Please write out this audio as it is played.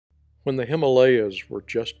When the Himalayas were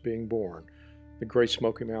just being born, the Great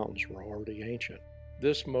Smoky Mountains were already ancient.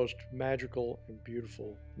 This most magical and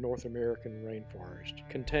beautiful North American rainforest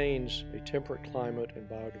contains a temperate climate and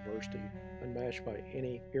biodiversity unmatched by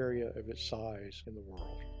any area of its size in the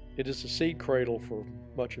world. It is the seed cradle for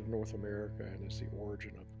much of North America and is the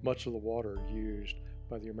origin of much of the water used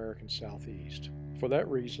by the American Southeast. For that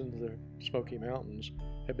reason, the Smoky Mountains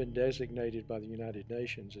have been designated by the United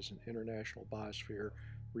Nations as an international biosphere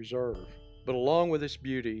reserve. But along with its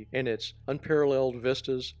beauty and its unparalleled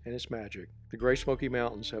vistas and its magic, the Great Smoky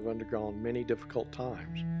Mountains have undergone many difficult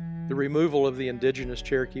times. The removal of the indigenous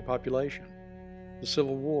Cherokee population, the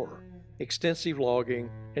Civil War, extensive logging,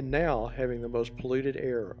 and now having the most polluted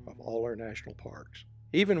air of all our national parks.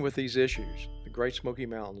 Even with these issues, the Great Smoky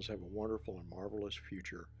Mountains have a wonderful and marvelous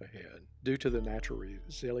future ahead due to the natural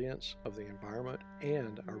resilience of the environment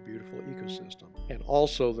and our beautiful ecosystem, and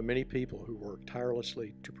also the many people who work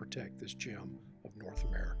tirelessly to protect this gem of North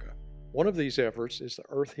America. One of these efforts is the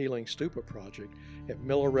Earth Healing Stupa project at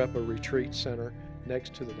Milarepa Retreat Center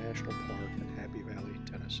next to the National Park in Happy Valley,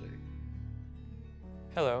 Tennessee.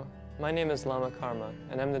 Hello, my name is Lama Karma,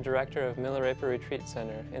 and I'm the director of Milarepa Retreat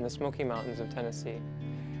Center in the Smoky Mountains of Tennessee.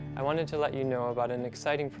 I wanted to let you know about an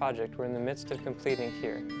exciting project we're in the midst of completing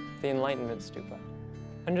here, the Enlightenment Stupa.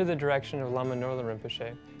 Under the direction of Lama Norla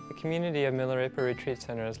Rinpoche, the community of Milarepa Retreat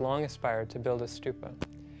Center has long aspired to build a stupa.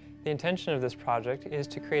 The intention of this project is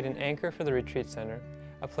to create an anchor for the retreat center,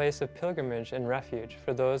 a place of pilgrimage and refuge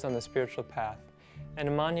for those on the spiritual path, and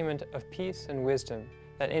a monument of peace and wisdom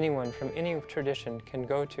that anyone from any tradition can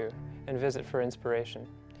go to and visit for inspiration.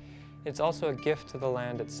 It's also a gift to the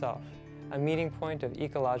land itself, a meeting point of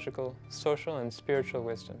ecological, social, and spiritual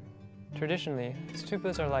wisdom. Traditionally,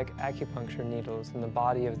 stupas are like acupuncture needles in the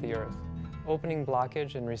body of the earth, opening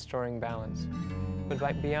blockage and restoring balance.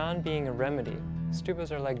 But beyond being a remedy,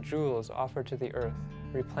 stupas are like jewels offered to the earth,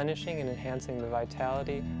 replenishing and enhancing the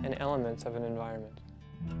vitality and elements of an environment.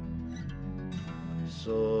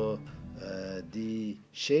 So the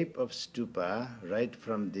shape of stupa, right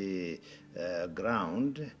from the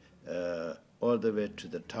ground all the way to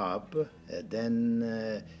the top,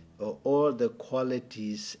 then all the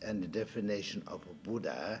qualities and the definition of a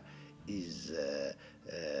Buddha is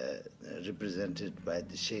represented by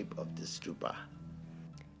the shape of the stupa.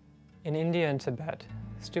 In India and Tibet,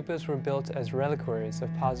 stupas were built as reliquaries of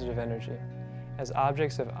positive energy, as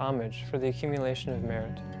objects of homage for the accumulation of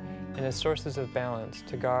merit, and as sources of balance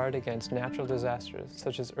to guard against natural disasters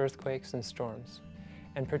such as earthquakes and storms,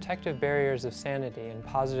 and protective barriers of sanity and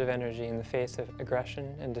positive energy in the face of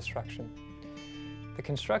aggression and destruction. The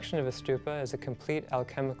construction of a stupa is a complete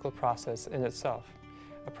alchemical process in itself,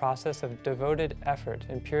 a process of devoted effort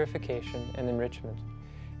in purification and enrichment,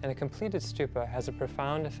 and a completed stupa has a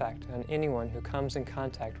profound effect on anyone who comes in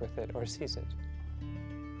contact with it or sees it.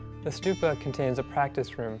 The stupa contains a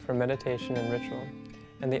practice room for meditation and ritual,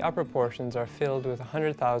 and the upper portions are filled with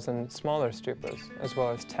 100,000 smaller stupas, as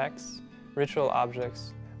well as texts, ritual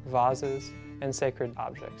objects, vases, and sacred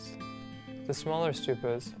objects. The smaller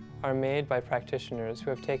stupas are made by practitioners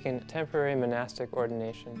who have taken temporary monastic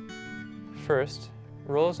ordination. First,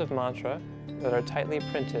 rolls of mantra that are tightly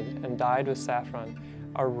printed and dyed with saffron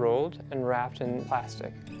are rolled and wrapped in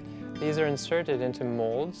plastic. These are inserted into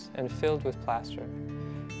molds and filled with plaster.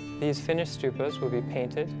 These finished stupas will be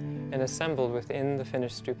painted and assembled within the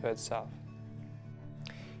finished stupa itself.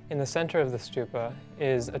 In the center of the stupa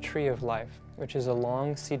is a tree of life, which is a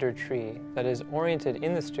long cedar tree that is oriented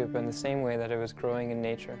in the stupa in the same way that it was growing in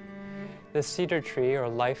nature. This cedar tree, or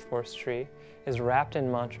life force tree, is wrapped in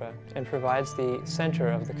mantra and provides the center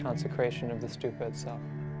of the consecration of the stupa itself.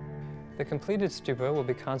 The completed stupa will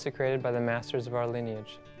be consecrated by the masters of our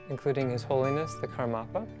lineage, including His Holiness the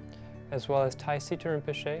Karmapa, as well as Tai Sita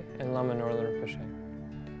Rinpoche and Lama Norla Rinpoche.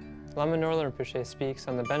 Lama Norla Rinpoche speaks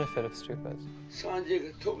on the benefit of stupas.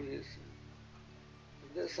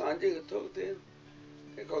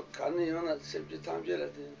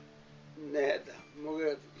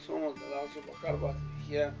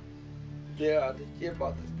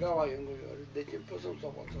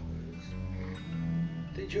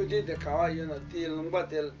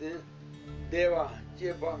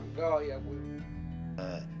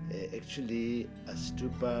 Actually, a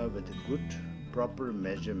stupa with a good, proper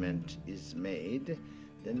measurement is made,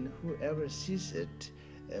 then whoever sees it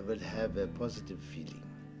will have a positive feeling.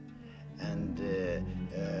 And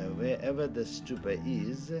wherever the stupa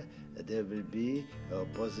is, there will be a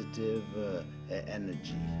positive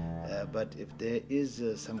energy. But if there is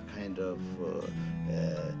some kind of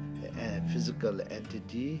physical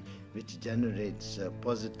entity which generates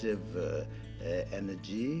positive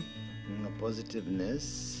energy,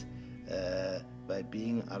 positiveness, by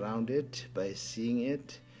being around it, by seeing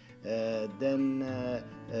it, then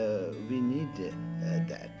we need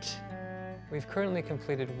that. We've currently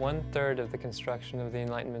completed 1/3 of the construction of the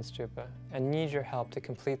Enlightenment Stupa and need your help to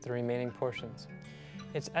complete the remaining portions.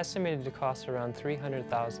 It's estimated to cost around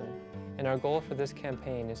 $300,000, and our goal for this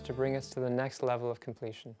campaign is to bring us to the next level of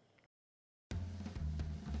completion.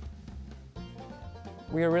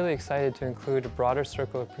 We are really excited to include a broader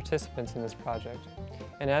circle of participants in this project,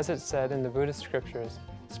 and as it's said in the Buddhist scriptures,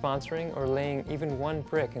 sponsoring or laying even one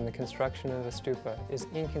brick in the construction of a stupa is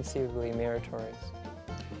inconceivably meritorious.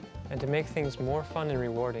 And to make things more fun and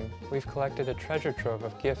rewarding, we've collected a treasure trove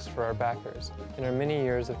of gifts for our backers in our many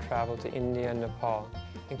years of travel to India and Nepal,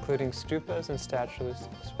 including stupas and statues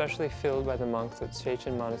specially filled by the monks at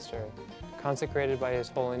Chechen Monastery, consecrated by His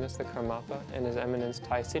Holiness the Karmapa and His Eminence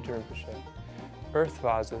Tai Sita Rinpoche, earth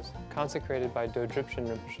vases consecrated by Dodripshin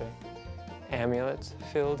Rinpoche, amulets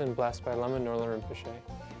filled and blessed by Lama Norla Rinpoche,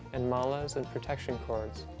 and malas and protection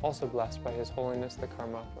cords also blessed by His Holiness the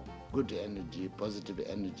Karmapa. Good energy, positive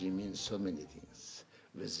energy means so many things.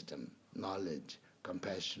 Wisdom, knowledge,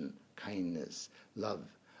 compassion, kindness, love,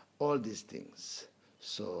 all these things.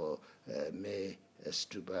 So may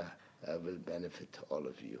stupa will benefit all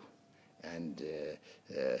of you. And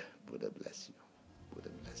Buddha bless you. Buddha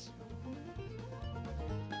bless you.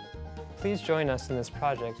 Please join us in this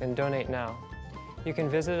project and donate now. You can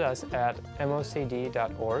visit us at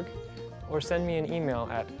mocd.org or send me an email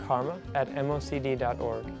at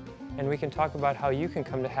karma@mocd.org, and we can talk about how you can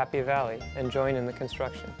come to Happy Valley and join in the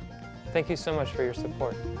construction. Thank you so much for your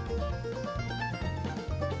support.